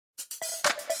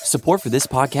Support for this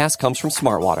podcast comes from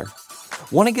Smartwater.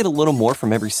 Want to get a little more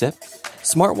from every sip?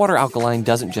 Smartwater Alkaline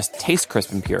doesn't just taste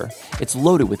crisp and pure, it's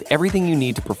loaded with everything you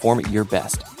need to perform at your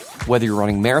best, whether you're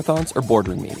running marathons or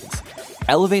boardroom meetings.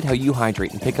 Elevate how you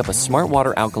hydrate and pick up a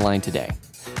Smartwater Alkaline today.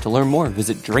 To learn more,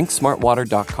 visit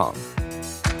drinksmartwater.com.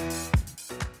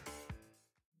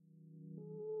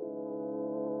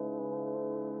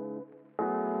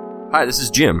 Hi, this is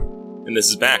Jim. And this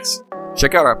is Max.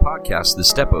 Check out our podcast, The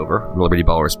Step Over, the Liberty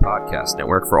Ballers Podcast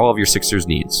Network, for all of your Sixers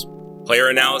needs. Player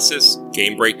analysis,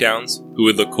 game breakdowns, who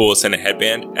would look coolest in a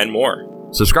headband, and more.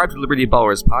 Subscribe to Liberty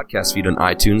Ballers podcast feed on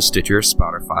iTunes, Stitcher,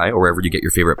 Spotify, or wherever you get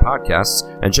your favorite podcasts,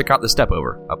 and check out The Step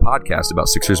Over, a podcast about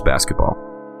Sixers basketball.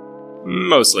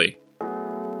 Mostly.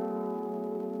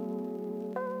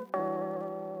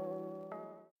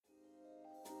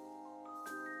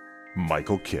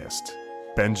 Michael Kist,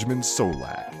 Benjamin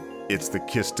Solak. It's the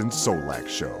Kist and Solak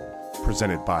Show,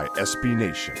 presented by SB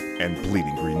Nation and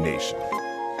Bleeding Green Nation.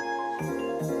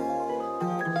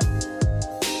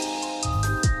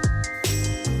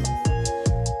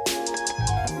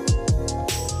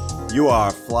 You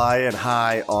are flying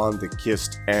high on the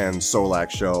Kist and Solak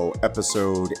Show,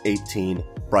 episode 18,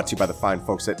 brought to you by the fine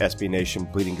folks at SB Nation,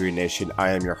 Bleeding Green Nation. I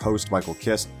am your host, Michael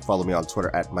Kist. Follow me on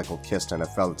Twitter at Michael Kist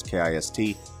NFL. It's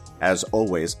Kist. As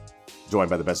always, joined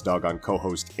by the best doggone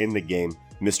co-host in the game,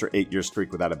 Mr. 8-year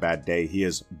streak without a bad day. He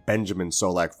is Benjamin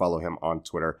Solak. Follow him on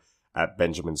Twitter at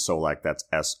Benjamin Solak. That's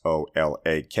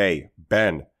Solak.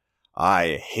 Ben,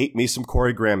 I hate me some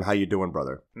Corey Graham. How you doing,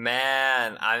 brother?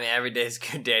 Man, I mean, every day is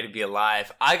a good day to be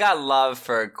alive. I got love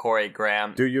for Corey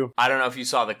Graham. Do you? I don't know if you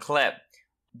saw the clip,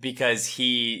 because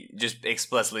he just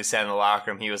explicitly said in the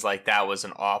locker room, he was like, that was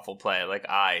an awful play. Like,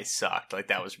 I sucked. Like,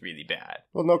 that was really bad.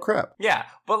 Well, no crap. Yeah,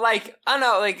 but like, I don't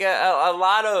know, like a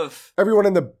lot of... Everyone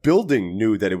in the building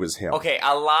knew that it was him. Okay,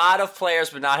 a lot of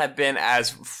players would not have been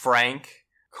as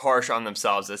harsh on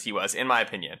themselves as he was, in my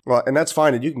opinion. Well, and that's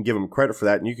fine, and you can give him credit for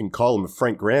that, and you can call him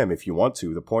Frank Graham if you want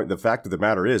to. The fact of the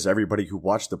matter is, everybody who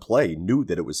watched the play knew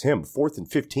that it was him, 4th and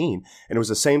 15, and it was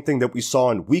the same thing that we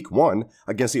saw in week 1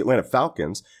 against the Atlanta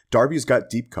Falcons. Darby's got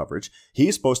deep coverage.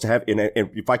 He's supposed to have, and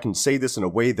if I can say this in a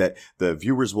way that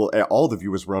all the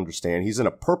viewers will understand, he's in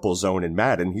a purple zone in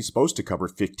Madden. He's supposed to cover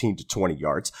 15 to 20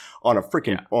 yards on a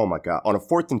freaking, Oh my God, on a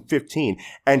 4th and 15,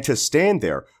 and to stand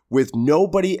there with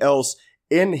nobody else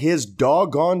in his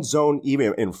doggone zone,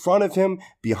 even in front of him,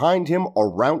 behind him,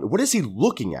 around. What is he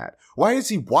looking at? Why is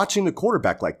he watching the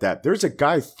quarterback like that? There's a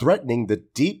guy threatening the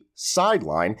deep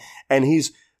sideline, and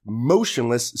he's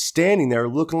motionless, standing there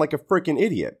looking like a freaking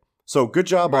idiot. So good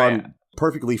job on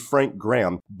perfectly Frank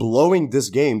Graham blowing this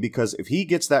game, because if he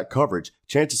gets that coverage,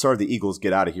 chances are the Eagles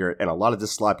get out of here, and a lot of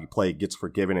this sloppy play gets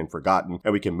forgiven and forgotten,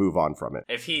 and we can move on from it.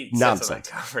 If he sets on that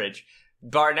coverage,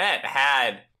 Barnett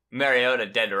had Mariota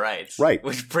dead to rights. Right.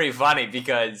 Which is pretty funny,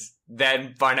 because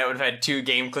then Barnett would have had 2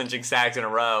 game-clinching sacks in a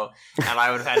row, and I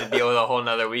would have had to deal with a whole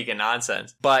nother week of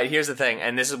nonsense. But here's the thing,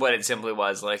 and this is what it simply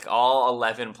was. Like, all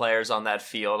 11 players on that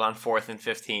field on 4th and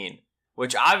 15,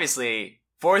 which obviously,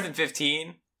 4th and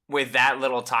 15, with that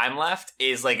little time left,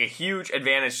 is like a huge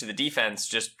advantage to the defense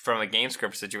just from a game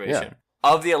script situation. Yeah.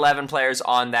 Of the 11 players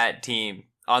on that team,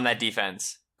 on that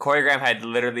defense, Corey Graham had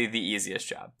literally the easiest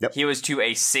job. Yep. He was to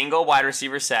a single wide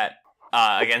receiver set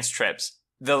against trips.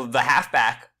 The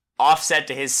halfback offset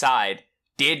to his side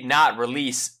did not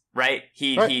release, right?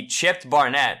 He chipped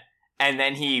Barnett, and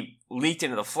then he leaked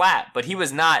into the flat, but he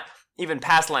was not even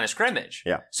past the line of scrimmage.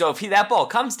 Yeah. So if that ball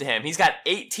comes to him, he's got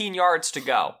 18 yards to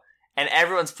go, and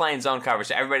everyone's playing zone coverage,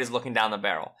 so everybody's looking down the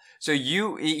barrel. So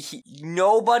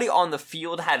nobody on the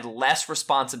field had less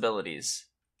responsibilities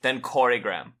than Corey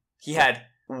Graham. He had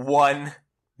one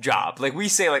job. Like, we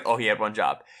say, like, oh, he had one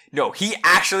job. No, he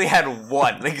actually had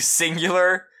one, like,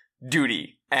 singular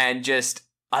duty, and just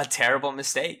a terrible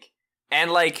mistake. And,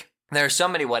 like, there are so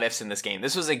many what ifs in this game.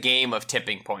 This was a game of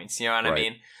tipping points, you know what I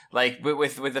mean? Like,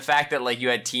 with the fact that, like, you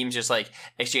had teams just, like,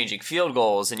 exchanging field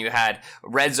goals, and you had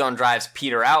red zone drives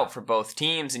peter out for both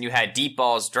teams, and you had deep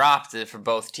balls dropped for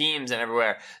both teams and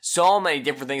everywhere. So many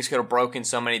different things could have broken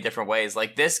so many different ways.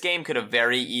 Like, this game could have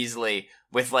very easily,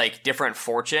 with, like, different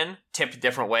fortune, tipped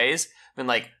different ways, been,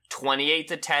 like,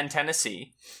 28-10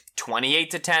 Tennessee,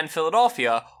 28-10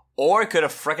 Philadelphia, or it could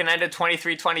have frickin' ended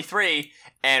 23-23,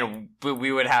 and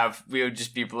we would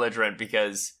just be belligerent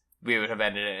because we would have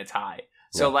ended in a tie.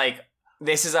 So, like,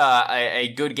 this is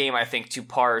a good game, I think, to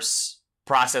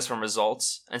process from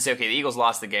results and say, okay, the Eagles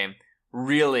lost the game.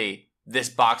 Really, this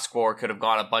box score could have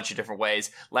gone a bunch of different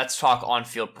ways. Let's talk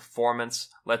on-field performance.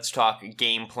 Let's talk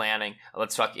game planning.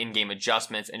 Let's talk in-game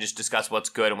adjustments and just discuss what's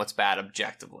good and what's bad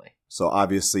objectively. So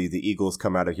obviously the Eagles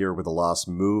come out of here with a loss,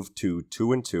 move to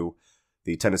 2-2.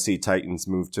 The Tennessee Titans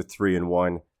move to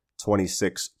 3-1,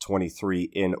 26-23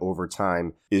 in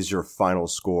overtime is your final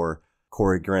score.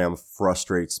 Corey Graham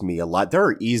frustrates me a lot. There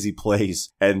are easy plays,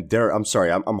 and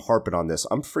I'm harping on this.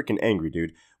 I'm freaking angry,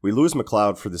 dude. We lose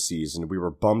McLeod for the season. We were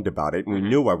bummed about it, and we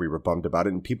knew why we were bummed about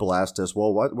it. And people asked us,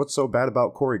 well, what's so bad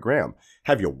about Corey Graham?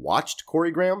 Have you watched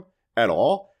Corey Graham at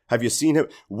all? Have you seen him?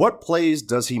 What plays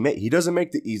does he make? He doesn't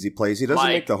make the easy plays. He doesn't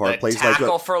make the hard plays.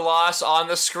 Tackle for loss on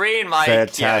the screen, Mike.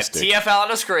 Fantastic. Yeah, TFL on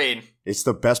the screen. It's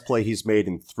the best play he's made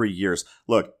in 3 years.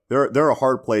 Look, there are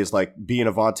hard plays like being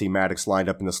Avonte Maddox lined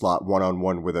up in the slot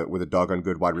one-on-one with a doggone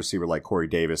good wide receiver like Corey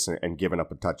Davis and giving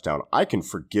up a touchdown. I can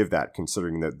forgive that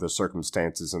considering the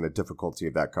circumstances and the difficulty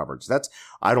of that coverage.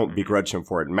 I don't begrudge him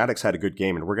for it. Maddox had a good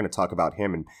game, and we're going to talk about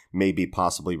him and maybe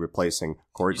possibly replacing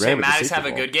Corey Graham. Did Maddox have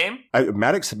a good game?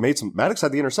 Maddox had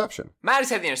the interception. Maddox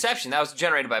had the interception. That was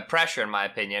generated by pressure, in my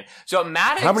opinion. So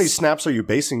Maddox... How many snaps are you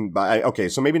basing by... Okay,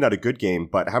 so maybe not a good game,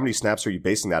 but how many snaps are you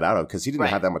basing that out of? Because he didn't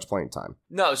have that much playing time.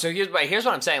 No, so here's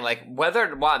what I'm saying. Like,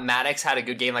 whether Maddox had a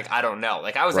good game, like, I don't know.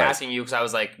 Like, I was asking you because I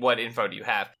was like, what info do you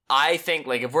have? I think,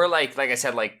 like, if we're like I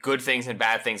said, like, good things and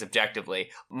bad things objectively,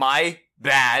 my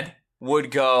bad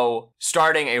would go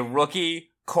starting a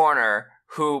rookie corner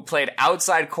who played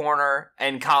outside corner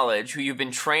in college, who you've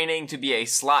been training to be a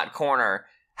slot corner,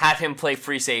 have him play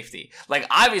free safety. Like,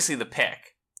 obviously the pick.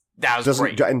 That was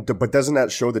great. But doesn't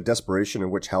that show the desperation in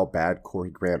which how bad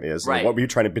Corey Graham is? Right. And what were you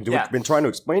trying to been trying to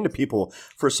explain to people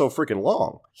for so freaking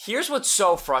long? Here's what's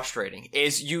so frustrating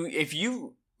is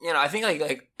I think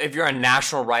like if you're a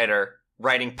national writer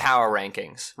writing power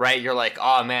rankings, right? You're like,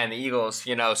 oh man, the Eagles,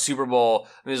 Super Bowl,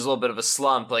 there's a little bit of a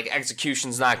slump, like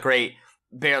execution's not great.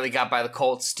 Barely got by the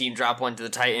Colts, team drop one to the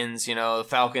Titans, the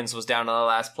Falcons was down to the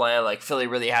last play, like Philly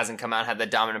really hasn't come out and had that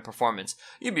dominant performance.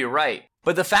 You'd be right.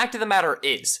 But the fact of the matter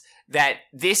is that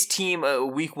this team,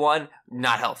 week 1,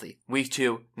 not healthy. Week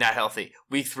 2, not healthy.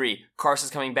 Week 3,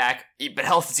 Carson's coming back, but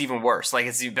health is even worse. Like,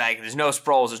 it's like, there's no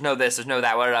Sproles, there's no this, there's no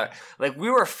that, whatever. Like, we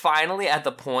were finally at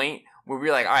the point where we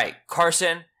were like, all right,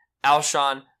 Carson,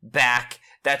 Alshon, back.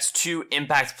 That's 2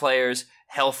 impact players.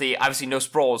 Healthy, obviously no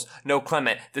Sproles, no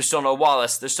Clement, there's still no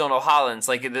Wallace, there's still no Hollins,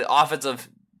 like the offensive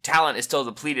talent is still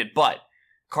depleted, but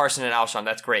Carson and Alshon,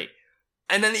 that's great.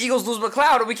 And then the Eagles lose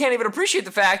McLeod, and we can't even appreciate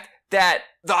the fact that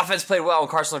the offense played well and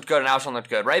Carson looked good and Alshon looked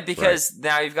good, right? Because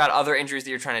now you've got other injuries that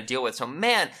you're trying to deal with. So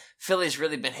man, Philly's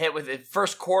really been hit with it.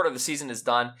 First quarter of the season is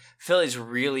done. Philly's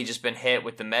really just been hit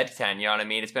with the med 10, you know what I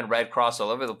mean? It's been Red Cross all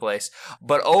over the place.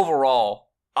 But overall,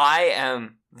 I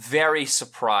am very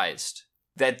surprised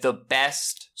that the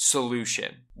best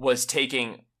solution was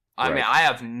taking... I mean, I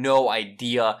have no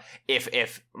idea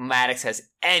if Maddox has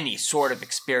any sort of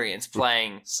experience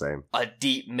playing a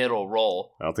deep middle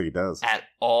role. I don't think he does. At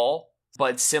all.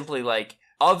 But simply, like,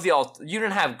 you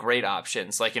didn't have great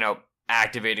options. Like,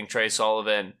 activating Trey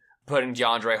Sullivan, putting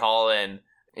DeAndre Hall in,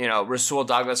 Rasul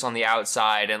Douglas on the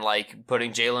outside, and, like,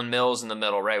 putting Jalen Mills in the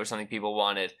middle, right, was something people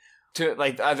wanted. To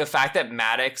like the fact that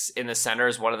Maddox in the center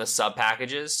is one of the sub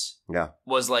packages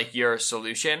was like your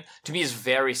solution to me is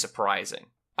very surprising.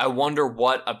 I wonder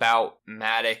what about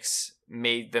Maddox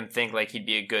made them think like he'd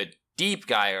be a good deep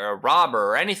guy or a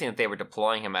robber or anything that they were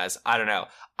deploying him as. I don't know.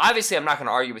 Obviously, I'm not going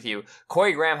to argue with you.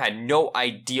 Corey Graham had no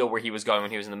idea where he was going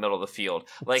when he was in the middle of the field.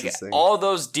 Like all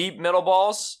those deep middle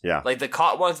balls, like the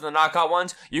caught ones and the not caught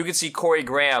ones, you could see Corey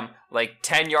Graham like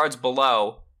 10 yards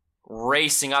below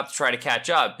racing up to try to catch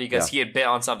up because he had bit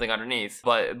on something underneath.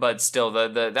 But still,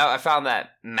 I found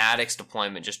that Maddox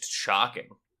deployment just shocking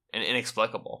and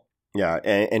inexplicable. Yeah,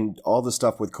 and all the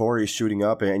stuff with Corey shooting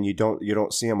up, and you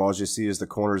don't see him. All you see is the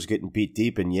corners getting beat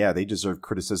deep, and they deserve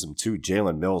criticism too.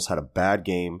 Jalen Mills had a bad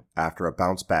game after a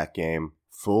bounce back game.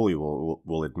 Fully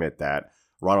will admit that.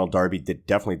 Ronald Darby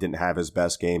definitely didn't have his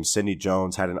best game. Sidney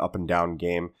Jones had an up and down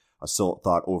game. I still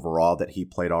thought overall that he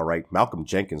played all right. Malcolm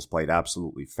Jenkins played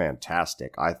absolutely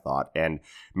fantastic, I thought, and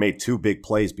made 2 big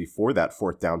plays before that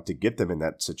 4th down to get them in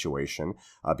that situation,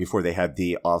 before they had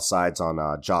the offsides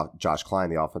on Josh Klein,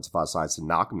 the offensive offsides, to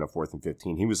knock him to 4th and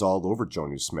 15. He was all over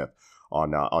Jonnu Smith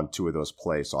on 2 of those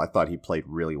plays, so I thought he played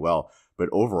really well. But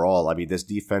overall, I mean, this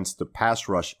defense, the pass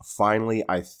rush, finally,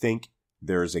 I think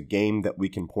there's a game that we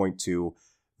can point to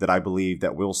that I believe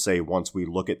that we'll say once we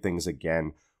look at things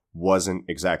again, wasn't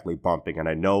exactly bumping. And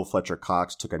I know Fletcher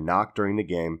Cox took a knock during the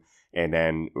game and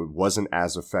then wasn't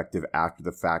as effective after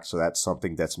the fact. So that's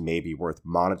something that's maybe worth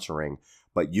monitoring.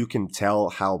 But you can tell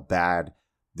how bad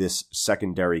this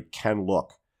secondary can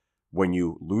look when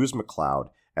you lose McLeod,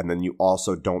 and then you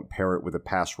also don't pair it with a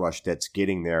pass rush that's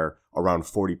getting there around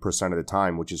 40% of the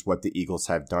time, which is what the Eagles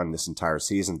have done this entire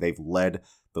season. They've led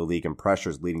the league in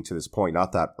pressures leading to this point.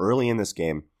 Not that early in this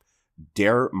game,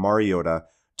 dare Mariota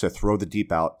to throw the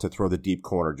deep out, to throw the deep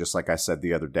corner, just like I said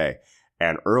the other day.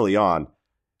 And early on,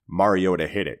 Mariota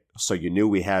hit it. So you knew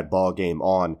we had ball game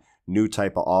on, new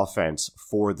type of offense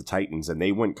for the Titans, and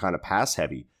they went kind of pass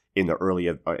heavy in the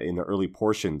early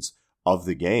portions of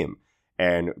the game.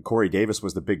 And Corey Davis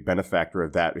was the big benefactor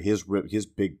of that. His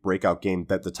big breakout game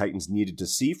that the Titans needed to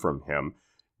see from him.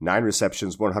 9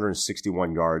 receptions,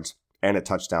 161 yards, and a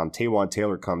touchdown. Taywan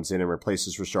Taylor comes in and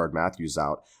replaces Rashard Matthews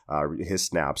out, his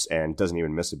snaps, and doesn't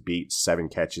even miss a beat. 7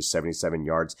 catches, 77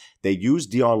 yards. They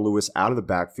used Dion Lewis out of the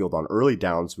backfield on early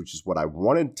downs, which is what I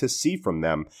wanted to see from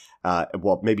them.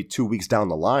 Maybe 2 weeks down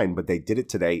the line, but they did it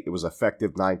today. It was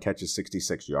effective. 9 catches,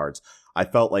 66 yards. I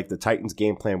felt like the Titans'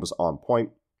 game plan was on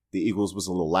point. The Eagles was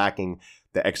a little lacking.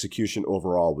 The execution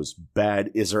overall was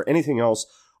bad. Is there anything else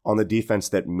on the defense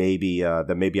that maybe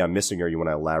I'm missing, or you want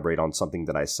to elaborate on something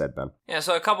that I said, Ben? Yeah,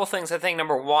 so a couple things. I think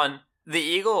number one, the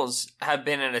Eagles have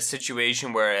been in a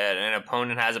situation where an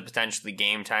opponent has a potentially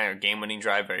game-tying or game-winning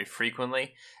drive very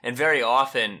frequently, and very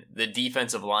often the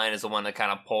defensive line is the one that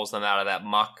kind of pulls them out of that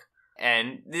muck.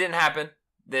 And it didn't happen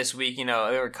this week. There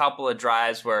were a couple of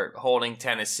drives where holding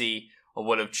Tennessee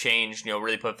would have changed,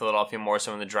 really put Philadelphia more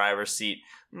so in the driver's seat.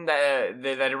 That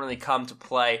didn't really come to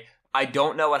play. I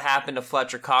don't know what happened to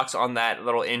Fletcher Cox on that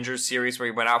little injured series where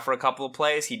he went out for a couple of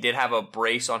plays. He did have a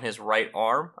brace on his right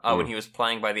arm when he was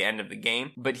playing by the end of the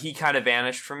game, but he kind of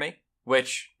vanished from me,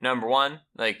 which, number one,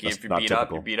 like, if you're beat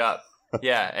up, you're beat up.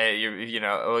 Yeah,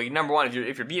 number one,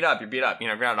 if you're beat up, you're beat up.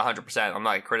 Ground 100%. I'm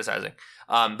not criticizing.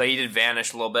 But he did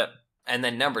vanish a little bit. And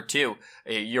then number two,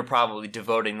 you're probably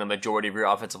devoting the majority of your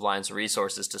offensive line's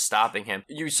resources to stopping him.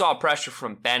 You saw pressure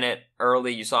from Bennett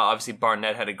early. You saw, obviously,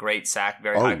 Barnett had a great sack,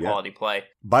 very high-quality play.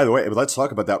 By the way, let's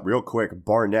talk about that real quick.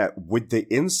 Barnett, with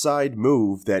the inside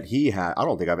move that he had, I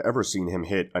don't think I've ever seen him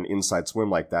hit an inside swim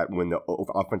like that when the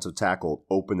offensive tackle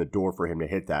opened the door for him to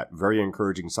hit that. Very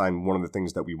encouraging sign. One of the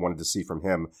things that we wanted to see from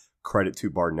him. Credit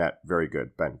to Barnett. Very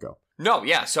good. Ben, go. No,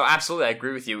 yeah, so absolutely, I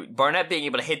agree with you. Barnett being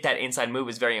able to hit that inside move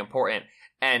is very important.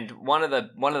 And one of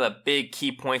the big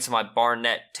key points of my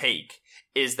Barnett take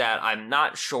is that I'm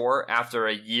not sure after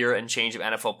a year and change of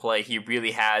NFL play, he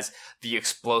really has the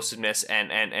explosiveness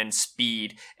and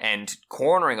speed and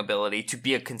cornering ability to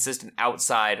be a consistent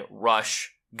outside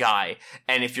rush guy.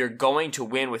 And if you're going to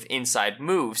win with inside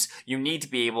moves, you need to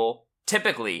be able,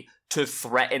 typically, to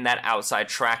threaten that outside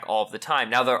track all of the time.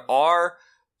 Now, there are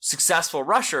successful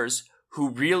rushers who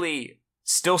really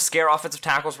still scare offensive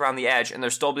tackles around the edge, and they're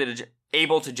still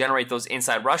able to generate those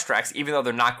inside rush tracks, even though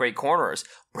they're not great corners.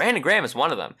 Brandon Graham is one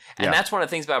of them. And that's one of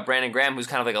the things about Brandon Graham, who's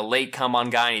kind of like a late come-on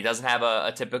guy, and he doesn't have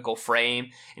a typical frame,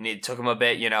 and it took him a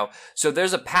bit, So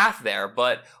there's a path there,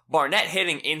 but Barnett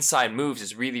hitting inside moves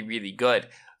is really, really good.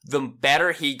 The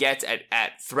better he gets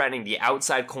at threatening the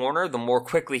outside corner, the more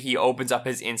quickly he opens up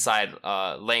his inside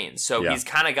lanes. So he's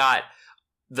kind of got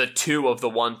the 2 of the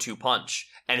 1-2 punch.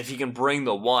 And if he can bring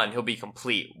the 1, he'll be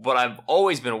complete. What I've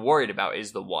always been worried about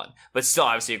is the 1. But still,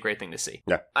 obviously, a great thing to see.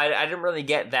 Yeah. I didn't really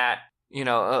get that,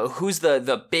 who's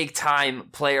the big-time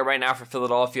player right now for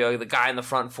Philadelphia, the guy in the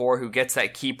front 4 who gets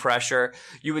that key pressure.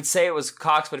 You would say it was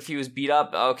Cox, but if he was beat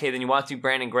up, okay, then you want to do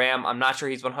Brandon Graham. I'm not sure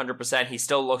he's 100%. He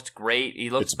still looked great. He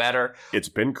looks better. It's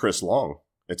been Chris Long.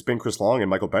 It's been Chris Long and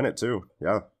Michael Bennett, too.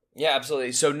 Yeah. Yeah,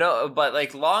 absolutely. So no, but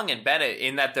like Long and Bennett,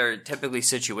 in that they're typically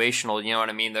situational, you know what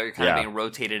I mean? They're kind of being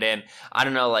rotated in. I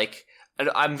don't know, like,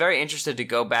 I'm very interested to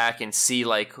go back and see,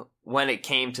 like, when it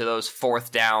came to those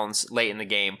 4th downs late in the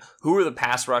game, who were the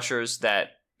pass rushers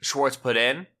that Schwartz put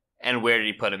in, and where did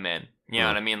he put them in? You know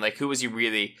what I mean? Like, who was he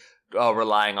really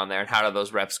relying on there, and how did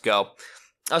those reps go?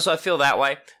 So I feel that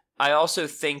way. I also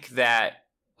think that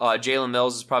Jalen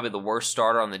Mills is probably the worst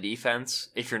starter on the defense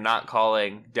if you're not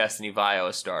calling Destiny Vio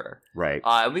a starter. Right.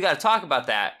 We got to talk about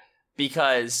that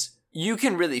because you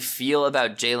can really feel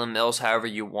about Jalen Mills however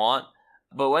you want,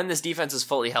 but when this defense is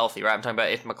fully healthy, right? I'm talking about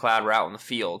if McLeod were out on the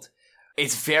field,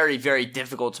 it's very, very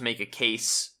difficult to make a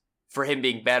case for him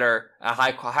being better, a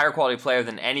higher quality player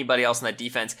than anybody else in that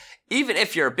defense, even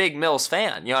if you're a big Mills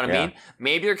fan. You know what I mean?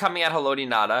 Maybe you're coming at Haloti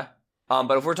Ngata,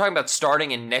 but if we're talking about starting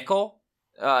in nickel,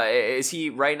 is he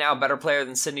right now a better player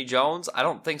than Sidney Jones? I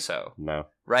don't think so. No.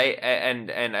 Right? And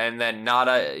then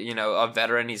Nada, a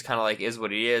veteran, he's kind of like is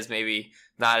what he is. Maybe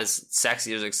not as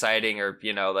sexy or as exciting or,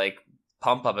 like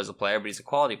pump up as a player, but he's a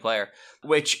quality player,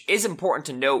 which is important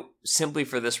to note simply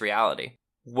for this reality.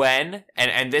 When,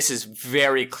 and this is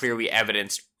very clearly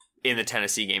evidenced in the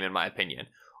Tennessee game, in my opinion,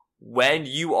 when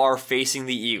you are facing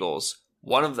the Eagles,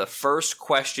 one of the first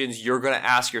questions you're going to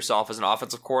ask yourself as an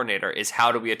offensive coordinator is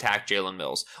how do we attack Jalen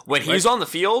Mills? When he's on the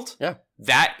field,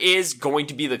 that is going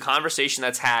to be the conversation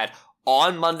that's had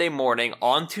on Monday morning,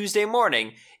 on Tuesday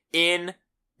morning, in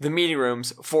the meeting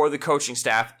rooms for the coaching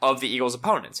staff of the Eagles'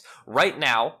 opponents. Right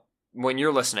now, when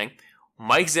you're listening,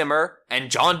 Mike Zimmer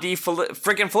and John D.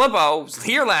 freaking Filippo,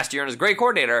 here last year and is a great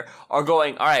coordinator, are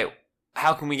going, all right,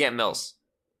 how can we get Mills?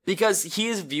 Because he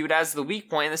is viewed as the weak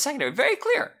point in the secondary. Very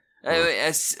clear.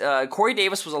 Corey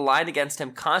Davis was aligned against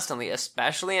him constantly,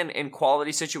 especially in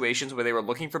quality situations where they were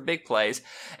looking for big plays.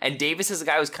 And Davis is a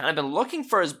guy who's kind of been looking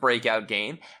for his breakout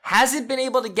game, hasn't been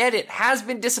able to get it, has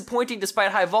been disappointing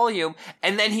despite high volume,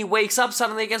 and then he wakes up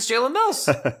suddenly against Jalen Mills.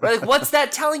 Right? Like, what's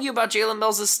that telling you about Jalen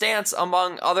Mills' stance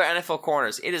among other NFL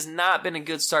corners? It has not been a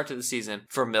good start to the season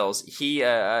for Mills.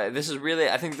 This is really,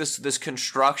 I think this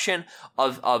construction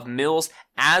of Mills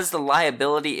as the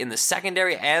liability in the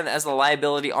secondary and as the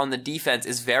liability on the defense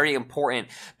is very important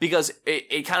because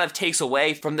it kind of takes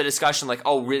away from the discussion like,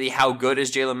 oh, really, how good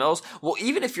is Jalen Mills? Well,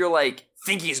 even if you're like,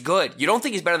 think he's good, you don't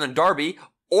think he's better than Darby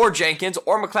or Jenkins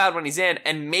or McLeod when he's in,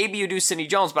 and maybe you do Sidney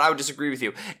Jones, but I would disagree with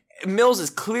you. Mills is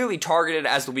clearly targeted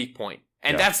as the weak point.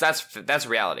 And that's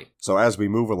reality. So as we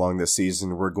move along this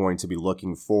season, we're going to be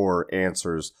looking for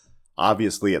answers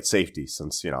obviously at safety,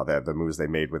 since, the moves they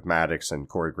made with Maddox and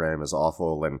Corey Graham is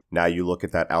awful. And now you look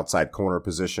at that outside corner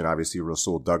position, obviously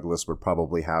Rasul Douglas would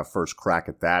probably have first crack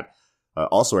at that.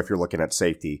 Also, if you're looking at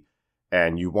safety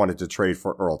and you wanted to trade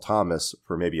for Earl Thomas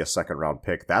for maybe a second round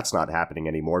pick, that's not happening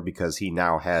anymore because he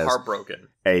now has heartbroken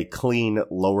a clean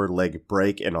lower leg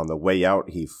break. And on the way out,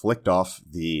 he flicked off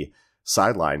the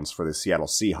sidelines for the Seattle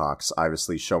Seahawks,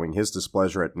 obviously showing his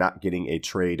displeasure at not getting a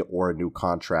trade or a new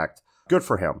contract. Good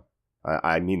for him.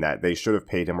 I mean that. They should have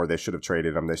paid him or they should have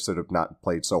traded him. They should have not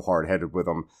played so hard-headed with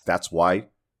him. That's why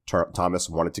Thomas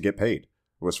wanted to get paid.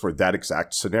 It was for that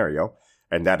exact scenario.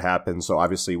 And that happened. So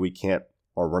obviously we can't,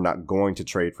 or we're not going to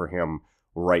trade for him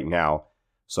right now.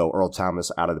 So Earl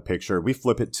Thomas out of the picture. We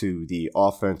flip it to the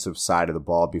offensive side of the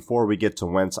ball. Before we get to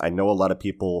Wentz, I know a lot of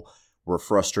people were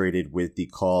frustrated with the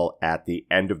call at the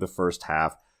end of the first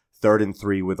half. 3rd and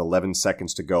 3 with 11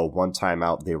 seconds to go. One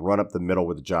timeout. They run up the middle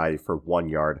with Jai for 1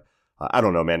 yard. I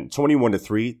don't know, man.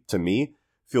 21-3 to me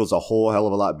feels a whole hell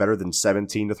of a lot better than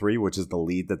 17-3, which is the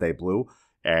lead that they blew.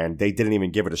 And they didn't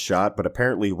even give it a shot. But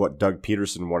apparently what Doug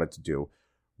Peterson wanted to do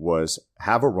was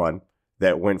have a run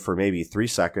that went for maybe 3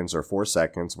 seconds or 4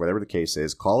 seconds, whatever the case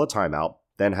is, call a timeout,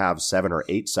 then have 7 or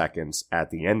 8 seconds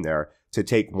at the end there to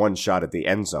take one shot at the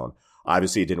end zone.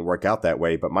 Obviously, it didn't work out that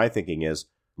way. But my thinking is,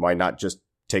 why not just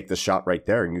take the shot right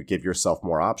there and you give yourself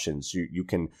more options?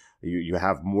 You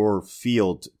have more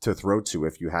field to throw to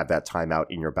if you have that timeout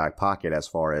in your back pocket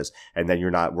and then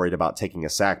you're not worried about taking a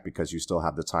sack because you still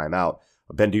have the timeout.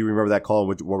 Ben, do you remember that call?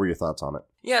 What were your thoughts on it?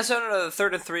 Yeah, so no, the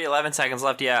 3rd and 3, 11 seconds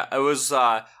left. Yeah, it was,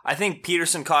 I think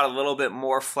Peterson caught a little bit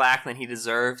more flack than he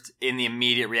deserved in the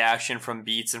immediate reaction from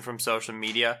beats and from social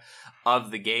media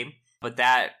of the game. But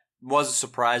that was a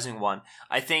surprising one.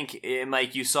 I think,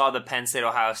 Mike, you saw the Penn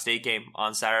State-Ohio State game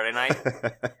on Saturday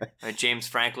night. James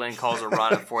Franklin calls a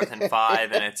run at 4th and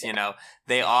 5, and it's,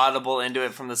 they audible into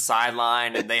it from the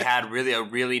sideline, and they had a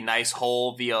really nice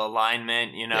hole via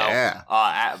alignment,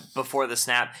 before the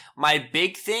snap. My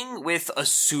big thing with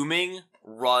assuming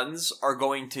runs are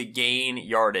going to gain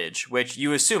yardage, which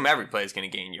you assume every play is going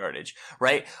to gain yardage,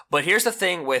 right? But here's the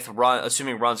thing with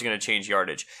assuming runs are going to change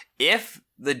yardage. If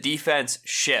the defense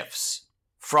shifts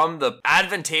from the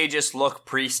advantageous look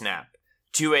pre-snap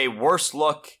to a worse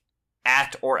look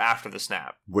at or after the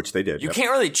snap, which they did, you can't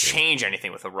really change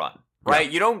anything with a run, right?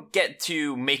 Yeah. You don't get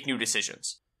to make new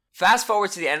decisions. Fast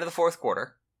forward to the end of the fourth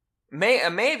quarter, may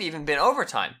have even been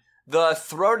overtime. The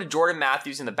throw to Jordan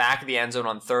Matthews in the back of the end zone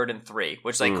on 3rd and 3,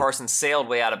 which Carson sailed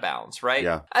way out of bounds, right?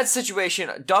 Yeah. That situation,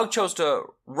 Doug chose to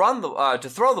to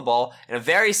throw the ball in a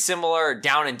very similar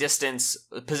down and distance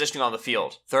positioning on the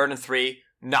field. 3rd and 3,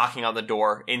 knocking on the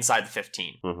door inside the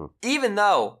 15. Mm-hmm. Even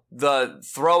though the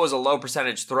throw was a low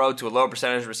percentage throw to a low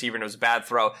percentage receiver and it was a bad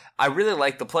throw, I really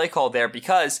liked the play call there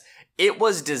because it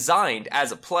was designed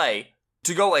as a play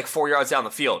to go 4 yards down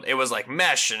the field. It was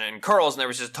mesh and curls, and there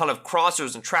was just a ton of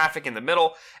crossers and traffic in the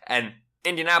middle, and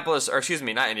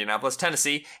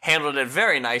Tennessee handled it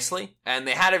very nicely, and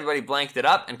they had everybody blanketed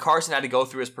up, and Carson had to go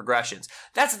through his progressions.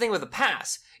 That's the thing with the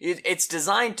pass. It's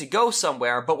designed to go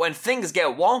somewhere, but when things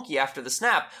get wonky after the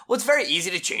snap, well, it's very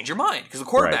easy to change your mind, because the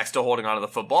quarterback's still holding onto the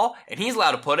football, and he's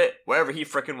allowed to put it wherever he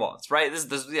frickin' wants, right?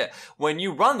 When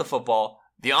you run the football,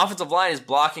 the offensive line is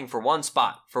blocking for one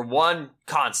spot, for one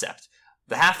concept.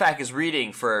 The halfback is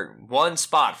reading for one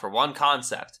spot, for one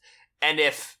concept. And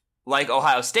if like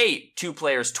Ohio State, 2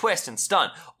 players twist and stun.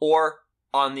 Or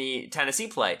on the Tennessee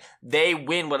play, they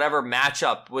win whatever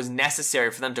matchup was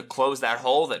necessary for them to close that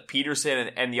hole that Peterson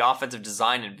and the offensive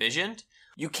design envisioned.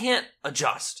 You can't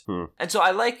adjust. And so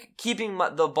I like keeping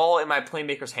the ball in my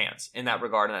playmaker's hands in that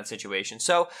regard, in that situation.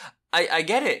 So I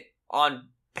get it on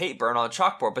paper and on the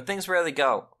chalkboard, but things rarely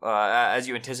go as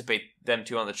you anticipate them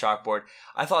to on the chalkboard.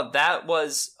 I thought that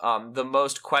was the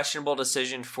most questionable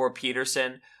decision for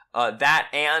Peterson. That,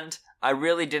 and I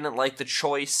really didn't like the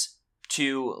choice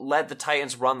to let the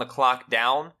Titans run the clock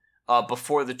down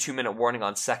before the 2-minute warning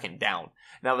on second down.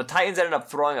 Now, the Titans ended up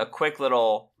throwing a quick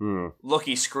little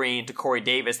looky screen to Corey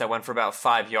Davis that went for about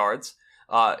 5 yards.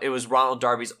 It was Ronald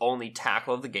Darby's only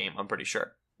tackle of the game, I'm pretty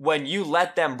sure. When you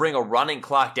let them bring a running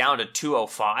clock down to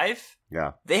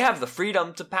 2:05, they have the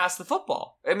freedom to pass the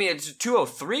football. I mean, it's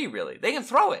 2:03, really. They can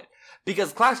throw it because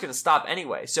the clock's going to stop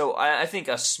anyway. So I think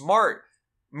a smart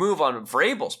move on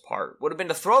Vrabel's part would have been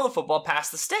to throw the football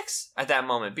past the sticks at that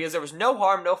moment because there was no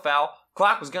harm, no foul.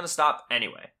 Clock was going to stop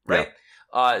anyway, right?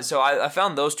 So I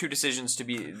found those 2 decisions to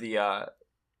be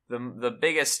the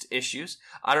biggest issues.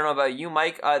 I don't know about you,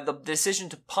 Mike. The decision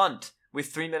to punt with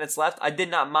 3 minutes left, I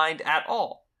did not mind at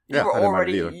all. You were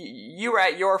already, you were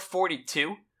at your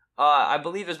 42. I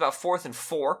believe it was about 4th and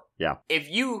 4. Yeah. If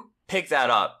you pick that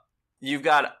up, you've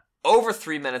got over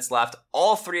 3 minutes left,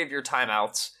 all 3 of your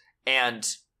timeouts, and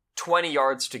 20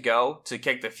 yards to go to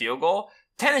kick the field goal.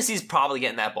 Tennessee's probably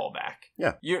getting that ball back.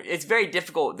 Yeah. It's very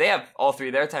difficult. They have all 3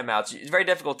 of their timeouts. It's very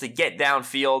difficult to get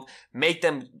downfield, make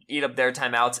them eat up their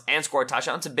timeouts, and score a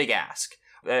touchdown. It's a big ask.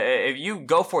 If you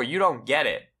go for it, you don't get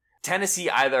it. Tennessee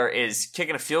either is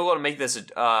kicking a field goal to make this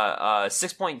a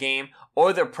 6-point game,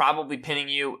 or they're probably pinning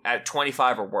you at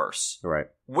 25 or worse. Right.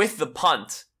 With the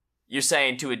punt, you're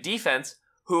saying to a defense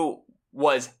who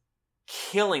was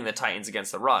killing the Titans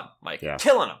against the run, Mike. Yeah.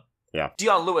 Killing them. Yeah.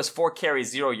 Deion Lewis, 4 carries,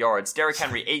 0 yards. Derrick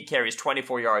Henry, 8 carries,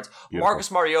 24 yards. Beautiful.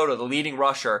 Marcus Mariota, the leading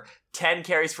rusher, 10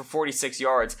 carries for 46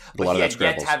 yards. But he had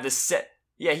yet to have this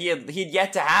he'd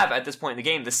yet to have, at this point in the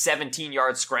game, the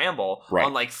 17-yard scramble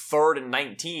on like 3rd and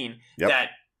 19 that,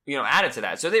 added to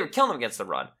that. So they were killing them against the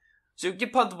run. So you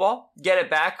punt the ball, get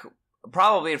it back,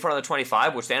 probably in front of the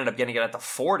 25, which they ended up getting it at the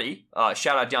 40.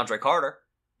 Shout out DeAndre Carter.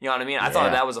 You know what I mean? I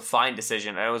thought that was a fine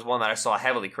decision, and it was one that I saw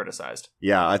heavily criticized.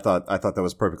 Yeah, I thought that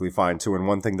was perfectly fine, too. And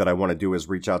one thing that I want to do is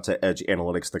reach out to Edge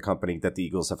Analytics, the company that the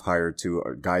Eagles have hired to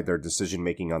guide their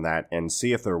decision-making on that, and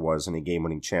see if there was any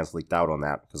game-winning chance leaked out on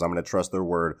that, because I'm going to trust their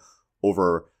word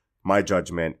over my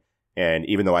judgment. And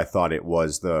even though I thought it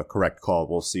was the correct call,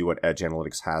 we'll see what Edge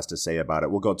Analytics has to say about it.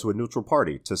 We'll go to a neutral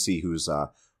party to see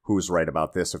who's right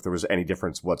about this, if there was any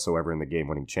difference whatsoever in the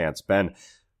game-winning chance. Ben,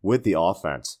 with the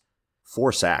offense,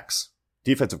 4 sacks.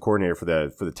 Defensive coordinator for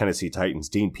the Tennessee Titans,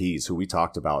 Dean Pease, who we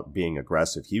talked about being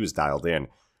aggressive, he was dialed in.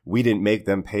 We didn't make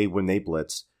them pay when they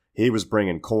blitzed. He was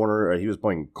bringing corners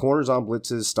on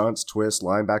blitzes, stunts, twists,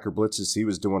 linebacker blitzes. He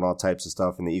was doing all types of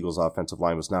stuff, and the Eagles' offensive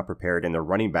line was not prepared. And their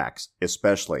running backs,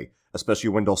 especially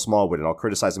Wendell Smallwood, and I'll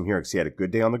criticize him here because he had a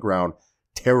good day on the ground,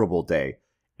 terrible day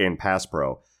in pass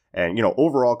pro. And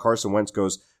overall, Carson Wentz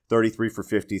goes 33 for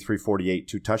 50, 348,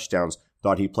 2 touchdowns.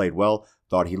 Thought he played well.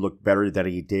 Thought he looked better than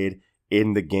he did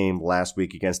in the game last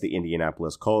week against the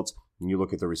Indianapolis Colts. And you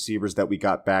look at the receivers that we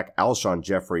got back, Alshon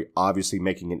Jeffrey obviously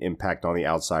making an impact on the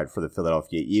outside for the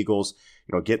Philadelphia Eagles.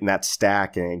 Getting that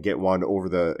stack and get one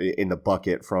over in the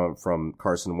bucket from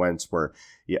Carson Wentz, where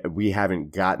we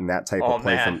haven't gotten that type of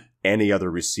play from any other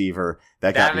receiver.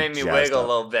 That made me wiggle a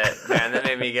little bit, man. That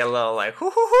made me get a little like,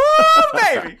 hoo,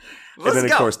 baby. And then,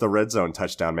 of course, the red zone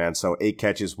touchdown, man. So 8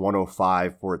 catches,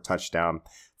 105 for a touchdown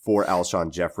for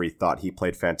Alshon Jeffrey. Thought he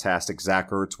played fantastic. Zach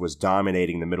Ertz was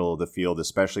dominating the middle of the field,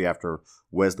 especially after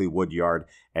Wesley Woodyard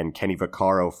and Kenny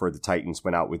Vaccaro for the Titans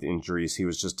went out with injuries. He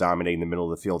was just dominating the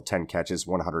middle of the field, 10 catches,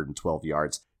 112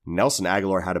 yards. Nelson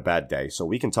Aguilar had a bad day. So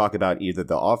we can talk about either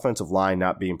the offensive line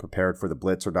not being prepared for the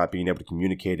blitz or not being able to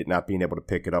communicate it, not being able to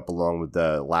pick it up, along with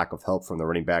the lack of help from the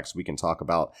running backs. We can talk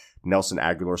about Nelson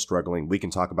Aguilar struggling. We can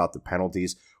talk about the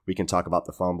penalties. We can talk about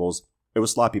the fumbles. It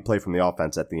was sloppy play from the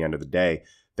offense at the end of the day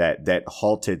that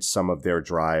halted some of their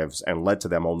drives and led to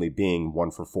them only being 1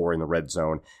 for 4 in the red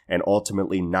zone and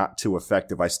ultimately not too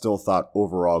effective. I still thought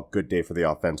overall good day for the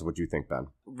offense. What do you think, Ben?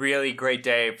 Really great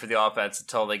day for the offense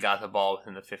until they got the ball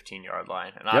within the 15-yard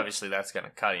line. And obviously that's going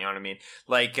to cut, you know what I mean?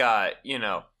 Like,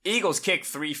 Eagles kicked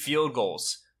 3 field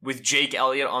goals with Jake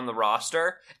Elliott on the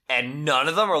roster, and none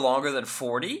of them are longer than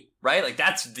 40, right? Like,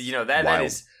 that's, that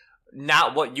is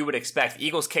not what you would expect.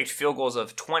 Eagles kicked field goals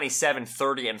of 27,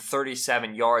 30, and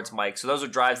 37 yards, Mike. So those are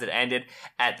drives that ended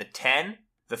at the 10,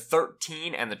 the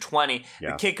 13, and the 20.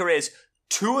 Yeah. The kicker is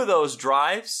 2 of those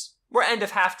drives were end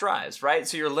of half drives, right?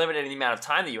 So you're limited in the amount of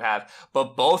time that you have.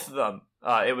 But both of them,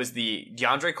 it was the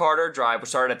DeAndre Carter drive, which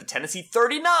started at the Tennessee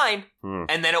 39,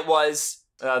 and then it was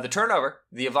the turnover,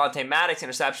 the Avonte Maddox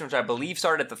interception, which I believe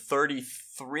started at the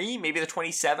 33, maybe the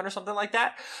 27 or something like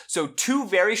that. So 2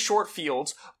 very short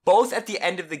fields, both at the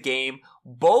end of the game,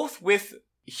 both with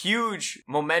huge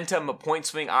momentum, point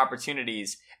swing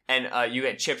opportunities, and you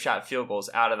get chip shot field goals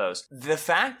out of those. The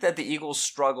fact that the Eagles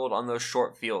struggled on those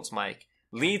short fields, Mike,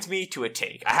 leads me to a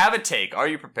take. I have a take. Are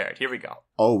you prepared? Here we go.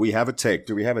 Oh, we have a take.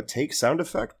 Do we have a take sound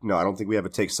effect? No, I don't think we have a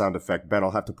take sound effect. Ben,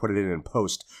 I'll have to put it in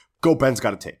post. Go, Ben's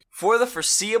got a take. For the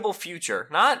foreseeable future,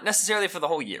 not necessarily for the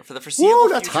whole year, for the foreseeable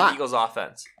future of the Eagles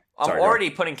offense. I'm already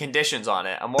putting conditions on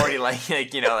it. I'm already like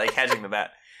hedging the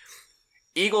bet.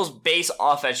 Eagles base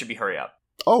offense should be hurry up.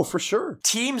 Oh, for sure.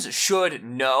 Teams should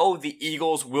know the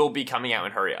Eagles will be coming out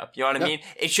and hurry up. You know what I mean?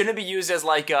 It shouldn't be used as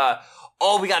like,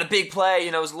 we got a big play.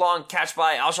 It was a long catch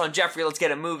by Alshon Jeffrey. Let's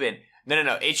get it moving.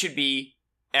 No. It should be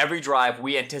every drive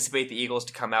we anticipate the Eagles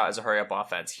to come out as a hurry up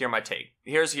offense. Here's my take.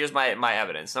 Here's my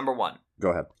evidence. Number 1.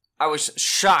 Go ahead. I was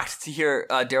shocked to hear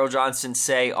Daryl Johnston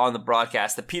say on the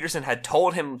broadcast that Peterson had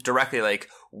told him directly, like,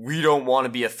 we don't want to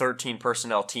be a 13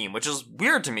 personnel team, which is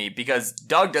weird to me because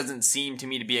Doug doesn't seem to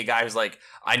me to be a guy who's like,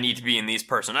 I need to be in these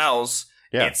personnels.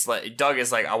 Yeah. It's like Doug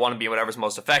is like, I want to be whatever's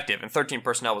most effective, and 13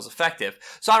 personnel was effective.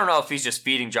 So I don't know if he's just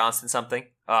feeding Johnston something. You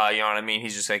know what I mean?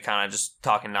 He's just like kind of just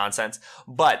talking nonsense.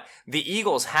 But the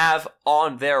Eagles have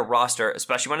on their roster,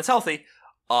 especially when it's healthy,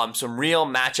 some real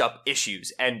matchup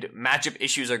issues, and matchup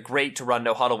issues are great to run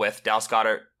no huddle with. Dallas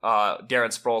Goedert,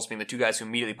 Darren Sproles being the 2 guys who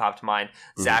immediately popped to mind.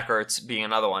 Zach Ertz being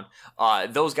another one.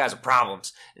 Those guys are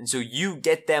problems. And so you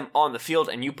get them on the field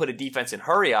and you put a defense in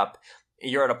hurry up.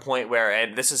 You're at a point where,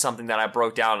 and this is something that I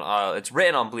broke down, it's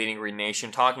written on Bleeding Green Nation,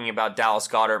 talking about Dallas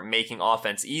Goedert making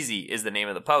offense easy is the name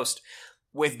of the post.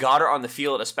 With Goedert on the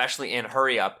field, especially in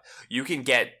hurry up, you can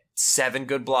get 7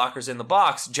 good blockers in the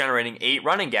box, generating 8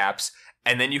 running gaps,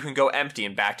 and then you can go empty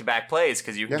in back-to-back plays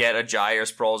because you can get a Jai or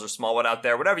Sproles or Smallwood out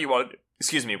there, whatever you want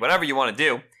to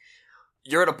do.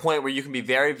 You're at a point where you can be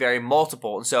very, very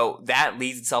multiple. And so that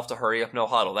leads itself to hurry up, no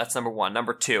huddle. That's number 1.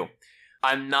 Number 2,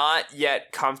 I'm not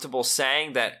yet comfortable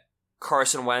saying that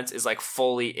Carson Wentz is like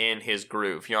fully in his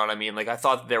groove. You know what I mean? Like I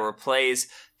thought that there were plays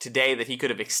today that he could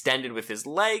have extended with his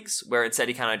legs where instead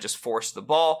he kind of just forced the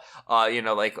ball.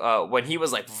 When he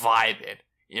was like vibing.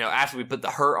 After we put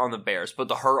the hurt on the Bears, put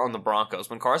the hurt on the Broncos,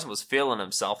 when Carson was feeling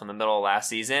himself in the middle of last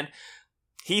season,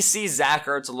 he sees Zach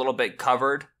Ertz a little bit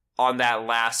covered on that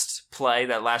last play,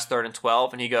 that last 3rd and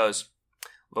 12, and he goes,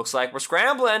 looks like we're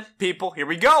scrambling, people. Here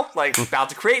we go. Like, about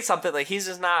to create something. Like, he's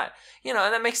just not, and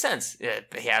that makes sense.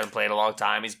 He hasn't played a long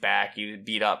time. He's back. He was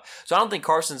beat up. So I don't think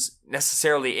Carson's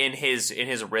necessarily in his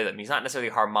rhythm. He's not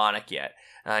necessarily harmonic yet,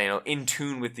 in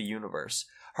tune with the universe.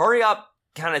 Hurry up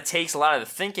kind of takes a lot of the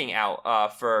thinking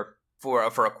out for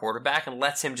a quarterback and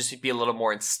lets him just be a little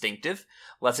more instinctive,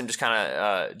 lets him just kind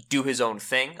of do his own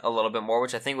thing a little bit more,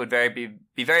 which I think would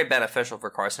be very beneficial for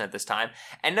Carson at this time.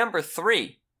 And number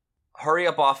 3, hurry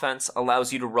up offense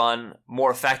allows you to run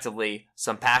more effectively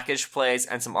some package plays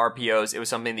and some RPOs. It was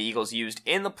something the Eagles used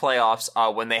in the playoffs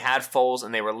when they had Foles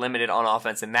and they were limited on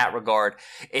offense in that regard.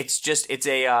 This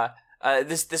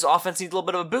offense needs a little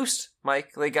bit of a boost,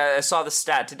 Mike. Like I saw the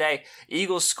stat today.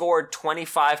 Eagles scored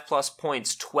 25 plus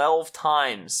points 12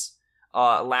 times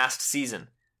last season.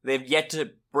 They've yet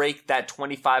to break that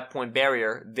 25-point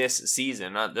barrier this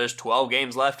season. There's 12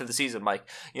 games left of the season, Mike.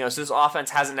 So this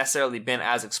offense hasn't necessarily been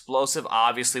as explosive.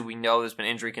 Obviously, we know there's been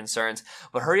injury concerns,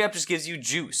 but hurry up just gives you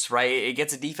juice, right? It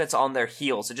gets a defense on their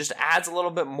heels. It just adds a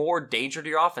little bit more danger to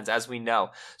your offense, as we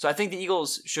know. So I think the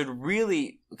Eagles should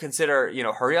really consider,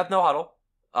 hurry up, no huddle,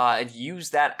 and use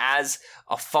that as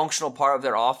a functional part of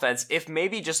their offense. If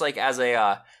maybe just like as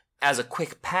a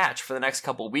quick patch for the next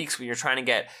couple of weeks when you're trying to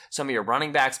get some of your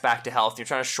running backs back to health, you're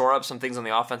trying to shore up some things on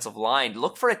the offensive line,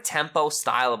 look for a tempo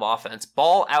style of offense.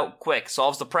 Ball out quick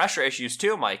solves the pressure issues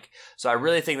too, Mike. So I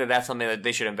really think that that's something that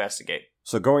they should investigate.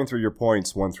 So going through your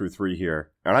points 1 through 3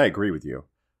 here, and I agree with you.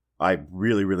 I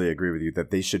really, really agree with you that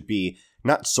they should be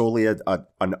not solely an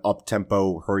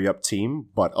up-tempo, hurry-up team,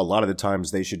 but a lot of the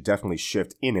times they should definitely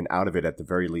shift in and out of it at the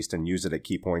very least and use it at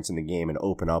key points in the game and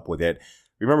open up with it.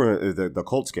 Remember the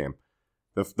Colts game,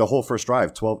 the whole first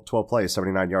drive, 12 plays,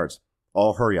 79 yards,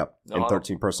 all hurry up in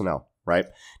 13 personnel, right?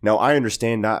 Now, I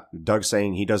understand not Doug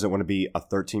saying he doesn't want to be a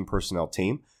 13 personnel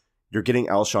team. You're getting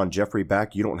Alshon Jeffrey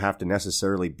back. You don't have to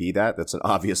necessarily be that. That's an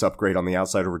obvious upgrade on the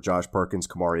outside over Josh Perkins,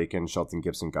 Kamari Aiken, Shelton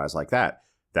Gibson, guys like that.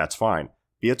 That's fine.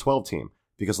 Be a 12 team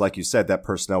because like you said, that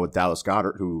personnel with Dallas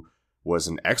Goedert, who was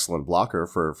an excellent blocker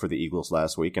for the Eagles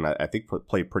last week, and I think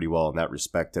played pretty well in that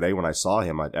respect. Today when I saw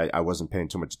him, I wasn't paying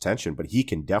too much attention, but he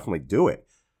can definitely do it.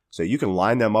 So you can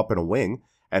line them up in a wing,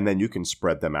 and then you can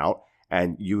spread them out,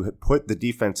 and you put the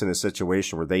defense in a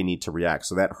situation where they need to react.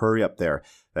 So that hurry up there,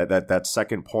 that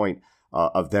second point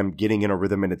of them getting in a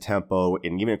rhythm and a tempo,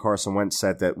 and even Carson Wentz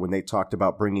said that when they talked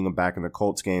about bringing him back in the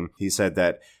Colts game, he said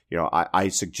that, I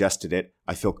suggested it,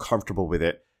 I feel comfortable with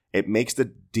it. It makes the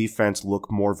defense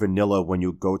look more vanilla when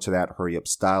you go to that hurry-up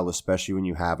style, especially when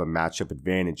you have a matchup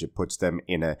advantage. It puts them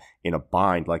in a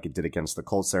bind like it did against the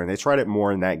Colts there. And they tried it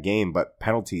more in that game, but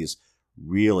penalties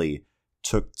really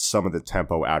took some of the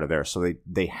tempo out of there. So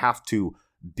they have to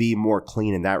be more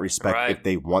clean in that respect if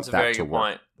they want that to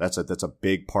work. That's a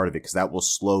big part of it because that will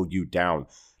slow you down.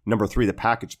 Number 3, the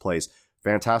package plays.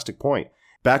 Fantastic point.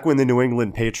 Back when the New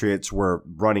England Patriots were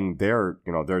running their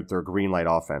green light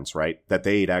offense, right, that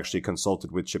they'd actually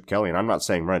consulted with Chip Kelly, and I'm not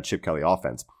saying run a Chip Kelly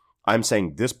offense. I'm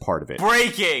saying this part of it.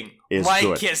 Breaking!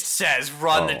 Mike Kist says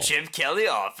run the Chip Kelly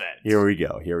offense. Here we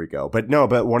go. But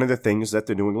one of the things that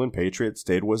the New England Patriots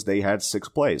did was they had 6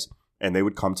 plays, and they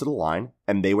would come to the line,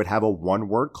 and they would have a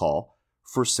one-word call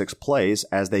for 6 plays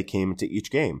as they came into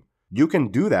each game. You can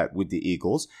do that with the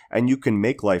Eagles, and you can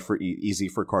make life easy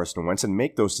for Carson Wentz and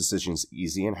make those decisions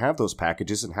easy and have those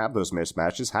packages and have those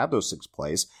mismatches, have those 6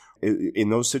 plays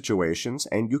in those situations,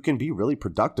 and you can be really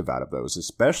productive out of those,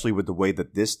 especially with the way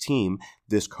that this team,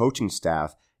 this coaching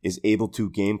staff, is able to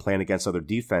game plan against other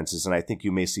defenses. And I think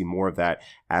you may see more of that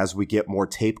as we get more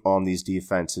tape on these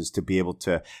defenses to be able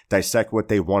to dissect what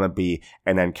they want to be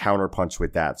and then counterpunch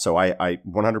with that. So I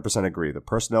 100% agree. The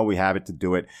personnel, we have it to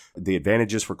do it. The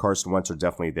advantages for Carson Wentz are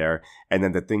definitely there. And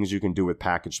then the things you can do with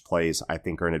package plays, I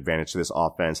think are an advantage to this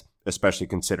offense, especially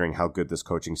considering how good this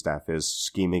coaching staff is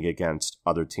scheming against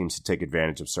other teams to take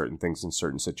advantage of certain things in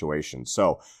certain situations.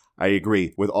 So I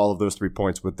agree with all of those 3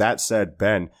 points. With that said,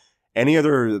 Ben, any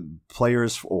other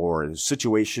players or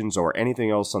situations or anything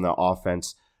else on the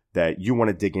offense that you want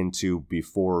to dig into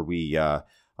before we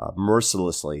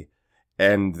mercilessly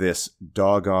end this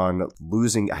doggone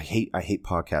losing? I hate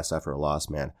podcasts after a loss,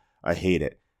 man. I hate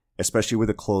it, especially with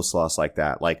a close loss like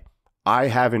that. Like, I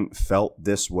haven't felt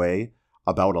this way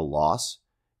about a loss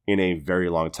in a very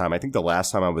long time. I think the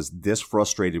last time I was this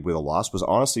frustrated with a loss was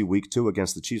honestly week 2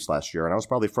 against the Chiefs last year, and I was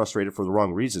probably frustrated for the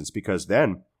wrong reasons because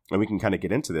then, and we can kind of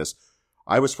get into this,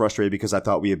 I was frustrated because I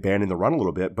thought we abandoned the run a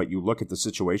little bit, but you look at the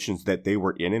situations that they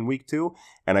were in week 2,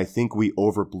 and I think we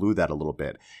overblew that a little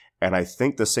bit. And I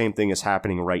think the same thing is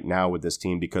happening right now with this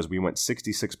team because we went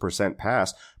 66%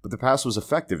 pass, but the pass was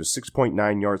effective. It's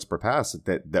 6.9 yards per pass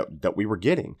that we were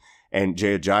getting. And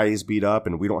Jay Ajayi is beat up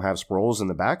and we don't have Sproles in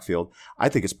the backfield. I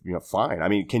think it's fine. I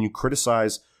mean, can you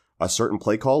criticize a certain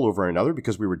play call over another?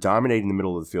 Because we were dominating the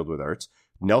middle of the field with Ertz.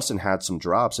 Nelson had some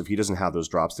drops. If he doesn't have those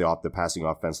drops, the passing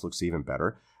offense looks even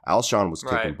better. Alshon was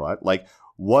kicking butt. Like,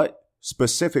 what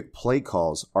specific play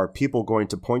calls are people going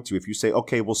to point to if you say,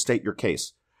 okay, well, state your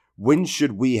case? When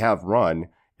should we have run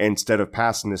instead of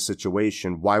passing this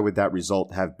situation? Why would that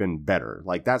result have been better?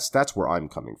 Like, that's where I'm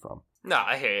coming from. No,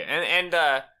 I hear you. And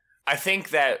I think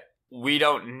that we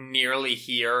don't nearly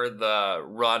hear the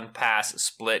run-pass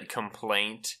split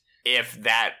complaint if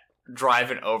that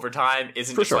drive in overtime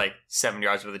isn't just like 7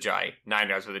 yards with Ajayi, 9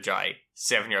 yards with Ajayi,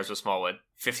 7 yards with Smallwood,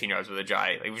 15 yards with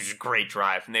Ajayi. Like, it was just a great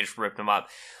drive, and they just ripped them up.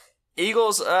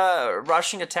 Eagles'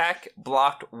 rushing attack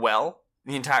blocked well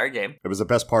the entire game. It was the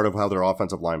best part of how their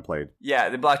offensive line played. Yeah,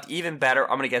 they blocked even better.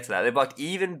 I'm going to get to that. They blocked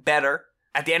even better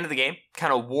at the end of the game.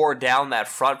 Kind of wore down that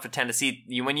front for Tennessee.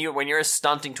 When you're a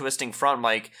stunting, twisting front,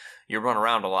 Mike, you run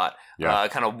around a lot. Yeah.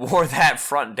 Kind of wore that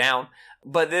front down.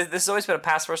 But this has always been a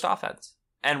pass-first offense.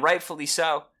 And rightfully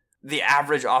so. The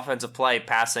average offensive play,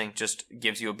 passing, just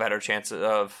gives you a better chance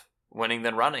of winning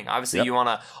than running. Obviously, you want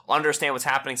to understand what's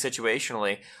happening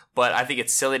situationally, but I think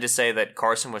it's silly to say that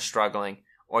Carson was struggling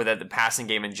or that the passing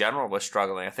game in general was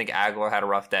struggling. I think Aguilar had a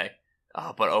rough day.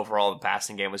 But overall, the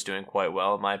passing game was doing quite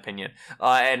well, in my opinion.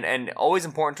 And always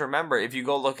important to remember, if you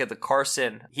go look at the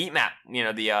Carson heat map,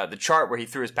 the chart where he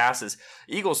threw his passes,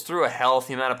 Eagles threw a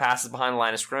healthy amount of passes behind the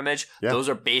line of scrimmage. Yep. Those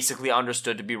are basically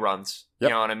understood to be runs. Yep.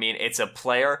 You know what I mean? It's a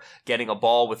player getting a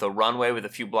ball with a runway with a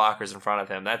few blockers in front of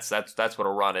him. That's what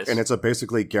a run is. And it's a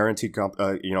basically guaranteed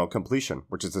completion,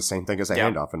 which is the same thing as a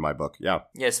handoff in my book. Yeah.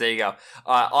 Yes, there you go.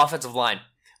 Offensive line,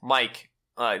 Mike.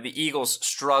 The Eagles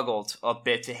struggled a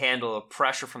bit to handle the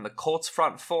pressure from the Colts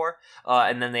front four,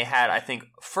 and then they had, I think,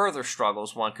 further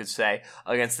struggles, one could say,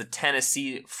 against the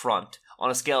Tennessee front.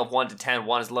 On a scale of 1 to 10,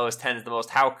 1 is lowest, 10 is the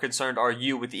most. How concerned are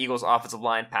you with the Eagles' offensive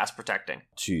line pass protecting?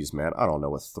 Jeez, man, I don't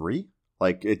know, a 3?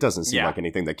 Like, it doesn't seem like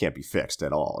anything that can't be fixed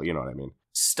at all, you know what I mean?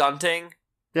 Stunting,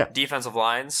 Yeah. defensive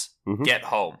lines, get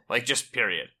home. Like, just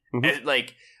period. And,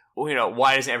 like,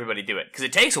 why doesn't everybody do it? Because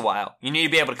it takes a while. You need to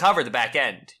be able to cover the back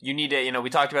end. You need to, we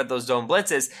talked about those zone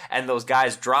blitzes and those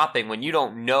guys dropping. When you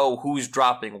don't know who's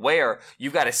dropping where,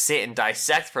 you've got to sit and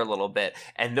dissect for a little bit.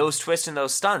 And those twists and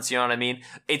those stunts, you know what I mean?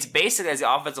 It's basically, as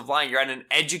the offensive line, you're at an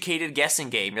educated guessing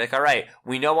game. You're like, all right,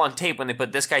 we know on tape when they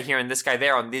put this guy here and this guy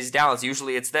there on these downs,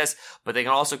 usually it's this, but they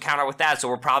can also counter with that. So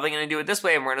we're probably going to do it this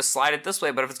way and we're going to slide it this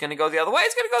way. But if it's going to go the other way,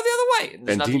 it's going to go the other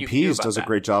way. And Dean Pease does a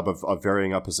great job of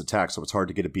varying up his attack, so it's hard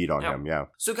to get a beat on him. Yeah.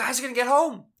 So guys are going to get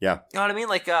home. Yeah. You know what I mean?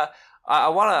 Like, I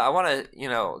want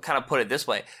to, kind of put it this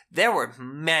way. There were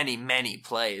many, many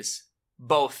plays,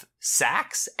 both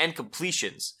sacks and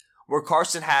completions, where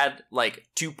Carson had like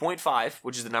 2.5,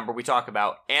 which is the number we talk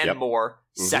about, and more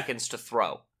seconds to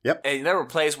throw. Yep. And there were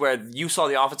plays where you saw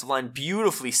the offensive line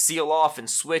beautifully seal off and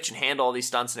switch and handle all these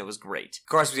stunts, and it was great.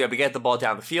 Carson was able to get the ball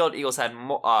down the field. Eagles had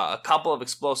a couple of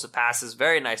explosive passes.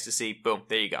 Very nice to see. Boom.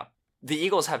 There you go. The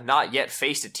Eagles have not yet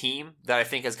faced a team that I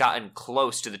think has gotten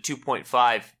close to the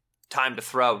 2.5 time to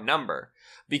throw number,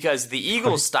 because the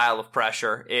Eagles' style of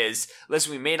pressure is,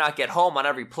 listen, we may not get home on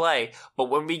every play, but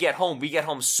when we get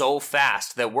home so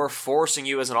fast that we're forcing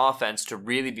you as an offense to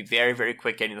really be very, very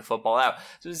quick getting the football out.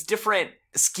 So there's different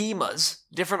schemas,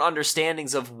 different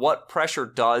understandings of what pressure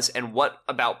does and what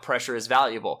about pressure is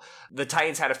valuable. The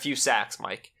Titans had a few sacks,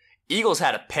 Mike. Eagles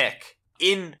had a pick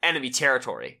in enemy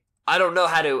territory. I don't know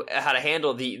how to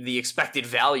handle the expected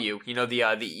value, the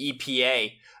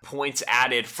EPA points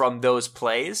added from those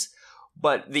plays,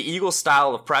 but the Eagles'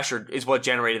 style of pressure is what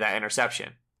generated that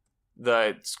interception.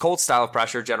 The Colts' style of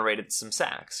pressure generated some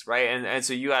sacks, right? And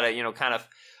so you got to, kind of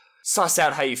suss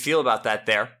out how you feel about that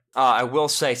there. I will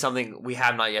say something we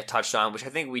have not yet touched on, which I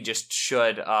think we just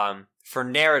should, for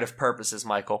narrative purposes,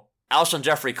 Michael. Alshon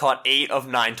Jeffrey caught 8 of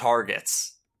 9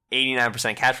 targets.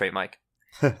 89% catch rate, Mike.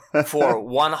 For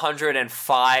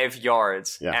 105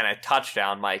 yards and a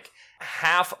touchdown, Mike.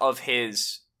 Half of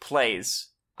his plays,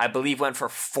 I believe, went for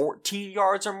 14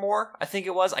 yards or more, I think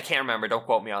it was. I can't remember. Don't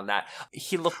quote me on that.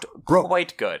 He looked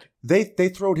quite good. They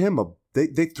threw him a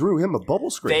bubble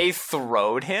screen. They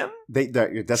throwed him?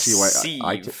 That's the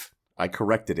way I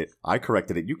corrected it.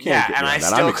 You can't get me on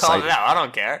that. I still called it out. I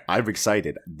don't care. I'm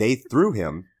excited. They throwed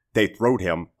him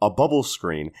a bubble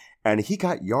screen, and he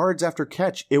got yards after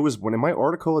catch. It was, when in my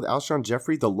article with Alshon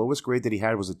Jeffrey, the lowest grade that he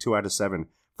had was a 2 out of 7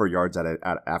 for yards at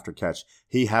after catch.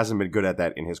 He hasn't been good at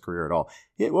that in his career at all.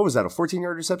 What was that, a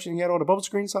 14-yard reception he had on a bubble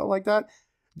screen, something like that?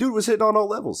 Dude was hitting on all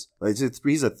levels. He's a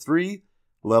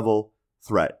 3-level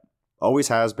threat. Always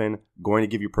has been. Going to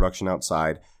give you production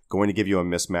outside. Going to give you a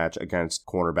mismatch against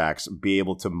cornerbacks. Be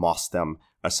able to moss them,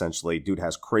 essentially. Dude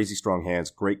has crazy strong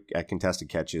hands, great at contested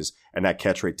catches, and that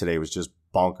catch rate today was just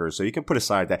bonkers. So you can put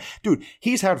aside that. Dude,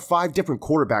 he's had 5 different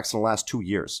quarterbacks in the last 2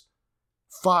 years.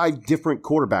 5 different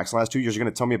quarterbacks in the last 2 years. You're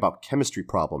going to tell me about chemistry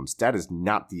problems. That is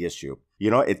not the issue.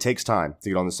 It takes time to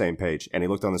get on the same page, and he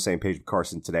looked on the same page with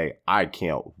Carson today. I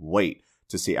can't wait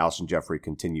to see Alshon Jeffrey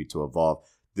continue to evolve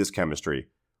this chemistry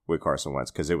with Carson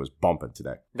Wentz, because it was bumping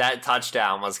today. That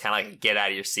touchdown was kind of like a get out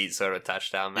of your seat sort of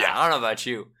touchdown, man. Yeah. I don't know about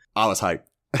you. I was hyped.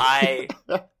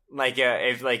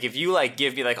 If you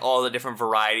give me all the different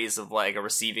varieties of a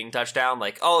receiving touchdown,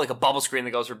 a bubble screen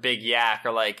that goes for big yak,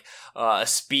 or a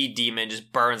speed demon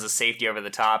just burns the safety over the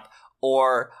top,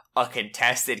 or a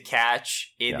contested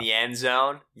catch in the end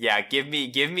zone. Yeah, give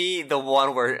me the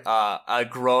one where a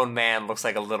grown man looks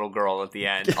like a little girl at the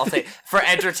end. I'll take, for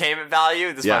entertainment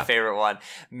value, this is my favorite one.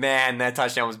 Man, that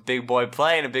touchdown was big boy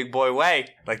play in a big boy way.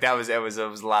 It was a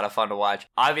lot of fun to watch.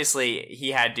 Obviously,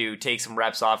 he had to take some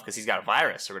reps off because he's got a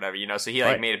virus or whatever, so he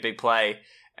made a big play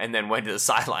and then went to the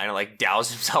sideline and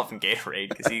doused himself in Gatorade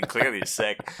because he clearly is